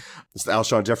sick. It's the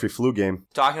Alshon Jeffrey flu game.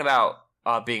 Talking about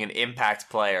being an impact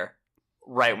player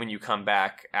right when you come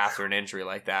back after an injury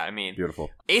like that. I mean,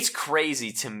 beautiful. It's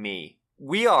crazy to me.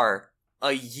 We are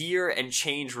a year and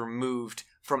change removed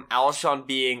from Alshon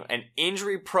being an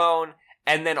injury prone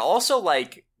and then also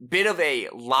bit of a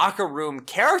locker room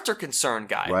character concern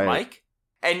guy, right, Mike?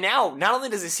 And now, not only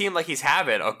does it seem like he's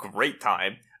having a great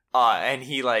time, and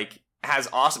he has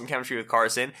awesome chemistry with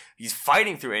Carson, he's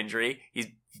fighting through injury, he's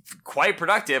quite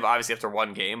productive, obviously after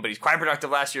one game, but he's quite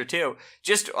productive last year too.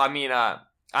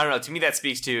 I don't know. To me, that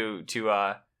speaks to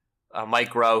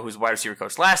Mike Groh, who's wide receiver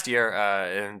coach last year,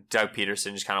 and Doug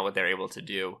Peterson, just kind of what they're able to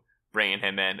do, bringing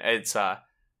him in. It's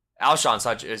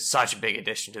Alshon is such a big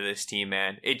addition to this team,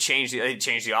 man. It changed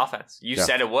the offense. You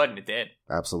said it would, and it did.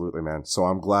 Absolutely, man. So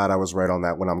I'm glad I was right on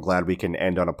that one. I'm glad we can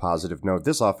end on a positive note.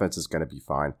 This offense is going to be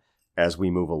fine as we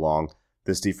move along.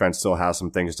 This defense still has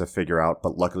some things to figure out,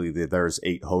 but luckily there's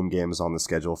 8 home games on the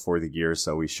schedule for the year,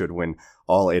 so we should win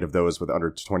all 8 of those with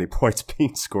under 20 points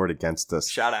being scored against us.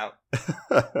 Shout out.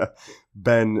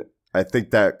 Ben, I think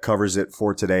that covers it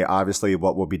for today. Obviously,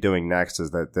 what we'll be doing next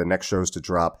is that the next shows to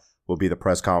drop will be the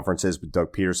press conferences with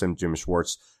Doug Peterson, Jim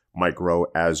Schwartz, Mike Rowe,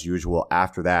 as usual.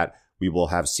 After that, we will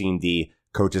have seen the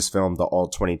coaches film, the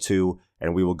All-22,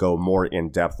 and we will go more in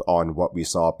depth on what we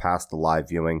saw past the live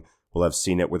viewing. We'll have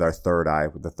seen it with our third eye,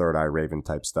 with the third eye Raven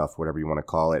type stuff, whatever you want to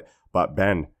call it. But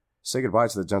Ben, say goodbye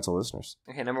to the gentle listeners.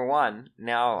 Okay, number 1,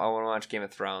 now I want to watch Game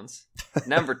of Thrones.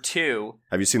 Number 2.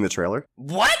 Have you seen the trailer?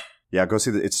 What? Yeah, go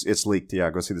see it's leaked.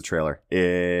 Yeah, go see the trailer.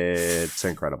 It's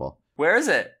incredible. Where is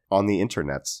it? On the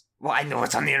internets. Well, I know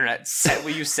it's on the internet.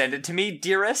 Will you send it to me,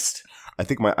 dearest? I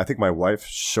think my wife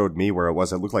showed me where it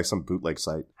was. It looked like some bootleg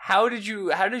site. How did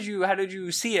you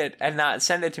see it and not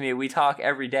send it to me? We talk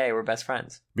every day. We're best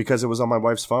friends. Because it was on my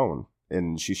wife's phone,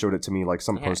 and she showed it to me like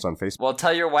some post on Facebook. Well,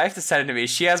 tell your wife to send it to me.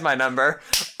 She has my number.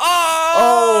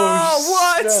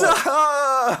 Oh, what's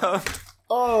up?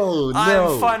 Oh,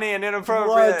 no. I'm funny and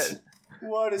inappropriate.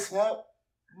 What is happening?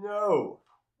 No.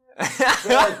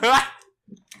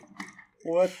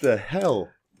 What the hell?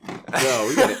 No,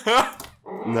 we gotta...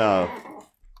 No.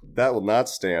 That will not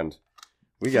stand.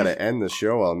 We gotta end the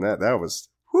show on that. That was...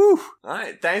 Whew.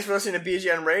 Alright, thanks for listening to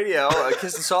BGN Radio, a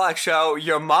Kist and Solak show,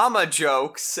 your mama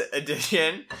jokes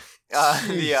edition,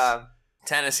 the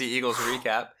Tennessee Eagles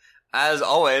recap. As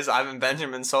always, I've been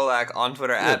Benjamin Solak on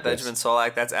Twitter at Benjamin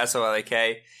Solak. That's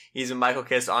Solak. He's been Michael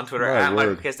Kist on Twitter at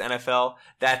Michael Kist NFL.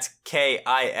 That's Kist.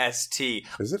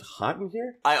 Is it hot in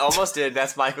here? I almost did.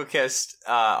 That's Michael Kist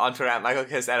on Twitter at Michael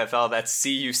Kist NFL. That's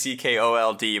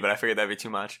Cuckold, but I figured that'd be too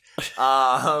much.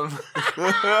 No!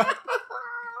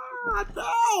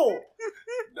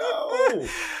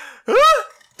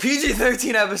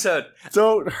 PG-13 episode.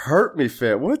 Don't hurt me,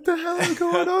 Fit. What the hell is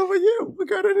going on with you? What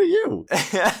got into you?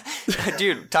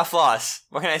 Dude, tough loss.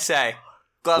 What can I say?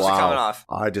 Gloves are coming off.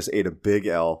 I just ate a big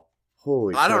L.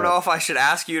 Holy I don't know if I should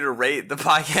ask you to rate the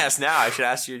podcast now. I should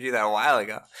ask you to do that a while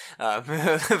ago.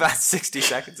 About 60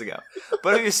 seconds ago.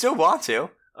 But if you still want to,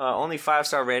 only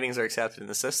 5-star ratings are accepted in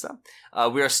the system.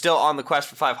 We are still on the quest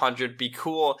for 500. Be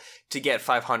cool to get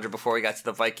 500 before we got to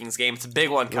the Vikings game. It's a big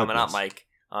one coming up, Mike,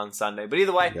 on Sunday. But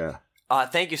either way,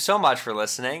 thank you so much for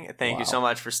listening. Thank you so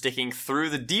much for sticking through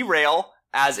the derail,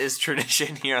 as is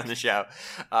tradition here on the show.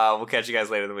 We'll catch you guys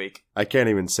later in the week. I can't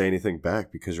even say anything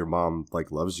back because your mom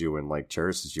loves you and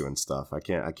cherishes you and stuff. I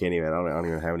can't even. I don't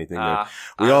even have anything.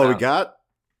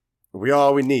 We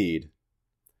all we need.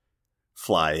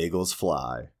 Fly, Eagles,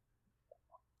 fly.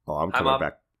 Oh, I'm coming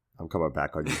back. I'm coming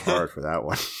back on you hard for that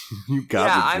one. You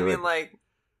got me. Yeah,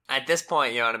 at this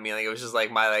point, you know what I mean? It was just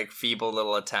my feeble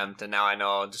little attempt, and now I know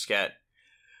I'll just get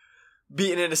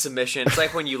beaten into submission. It's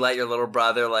like when you let your little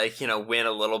brother, win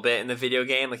a little bit in the video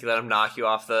game. You let him knock you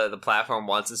off the platform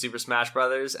once in Super Smash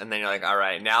Brothers, and then you're like, all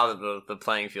right, now that the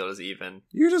playing field is even.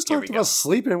 You just talked about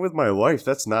sleeping with my wife.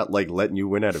 That's not letting you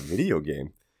win at a video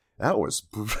game. That was...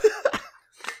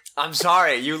 I'm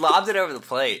sorry. You lobbed it over the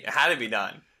plate. It had to be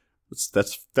done.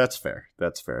 That's fair.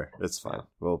 That's fair. It's fine.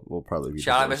 We'll probably be...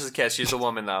 Shout out Mrs. Kiss. She's a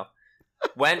woman, though.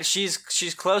 When she's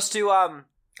close to...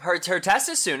 Her test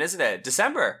is soon, isn't it?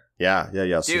 December. Yeah.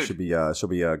 Dude, so she'll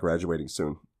be graduating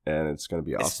soon, and it's gonna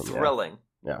be awesome. It's thrilling.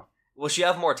 Yeah. Will she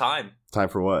have more time? Time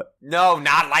for what? No,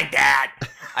 not like that.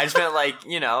 I just meant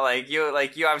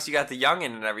you obviously got the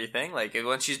youngin' and everything.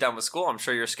 Once she's done with school, I'm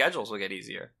sure your schedules will get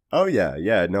easier. Oh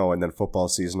yeah, no, and then football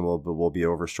season will be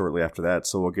over shortly after that,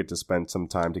 so we'll get to spend some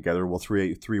time together. We'll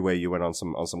three-way you in on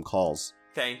some calls.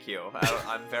 Thank you.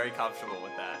 I'm very comfortable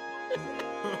with that.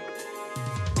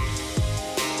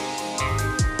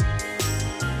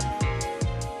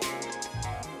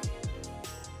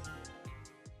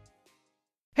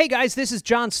 Hey guys, this is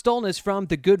John Stolnis from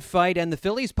The Good Fight and the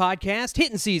Phillies podcast,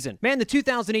 Hittin' Season. Man, the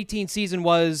 2018 season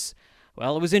was...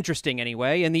 well, it was interesting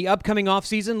anyway, and the upcoming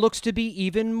offseason looks to be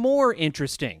even more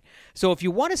interesting. So if you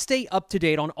want to stay up to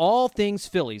date on all things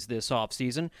Phillies this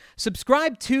offseason,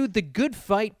 subscribe to the Good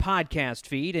Fight podcast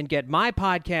feed and get my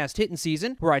podcast Hittin'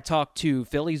 Season, where I talk to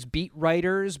Phillies beat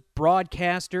writers,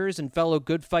 broadcasters, and fellow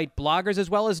Good Fight bloggers, as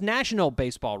well as national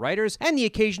baseball writers, and the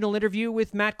occasional interview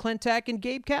with Matt Klentak and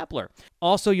Gabe Kapler.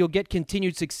 Also, you'll get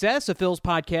Continued Success, a Phil's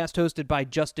podcast hosted by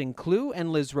Justin Clue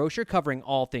and Liz Rocher, covering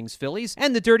all things Phillies,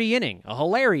 and The Dirty Inning, Inning, a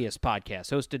hilarious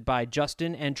podcast hosted by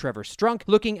Justin and Trevor Strunk,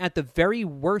 looking at the very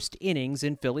worst innings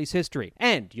in Phillies history.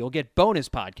 And you'll get bonus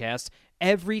podcasts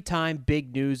every time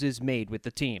big news is made with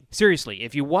the team. Seriously,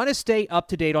 if you want to stay up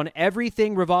to date on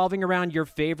everything revolving around your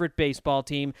favorite baseball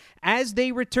team as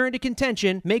they return to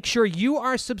contention, make sure you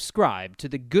are subscribed to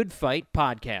the Good Fight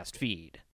podcast feed.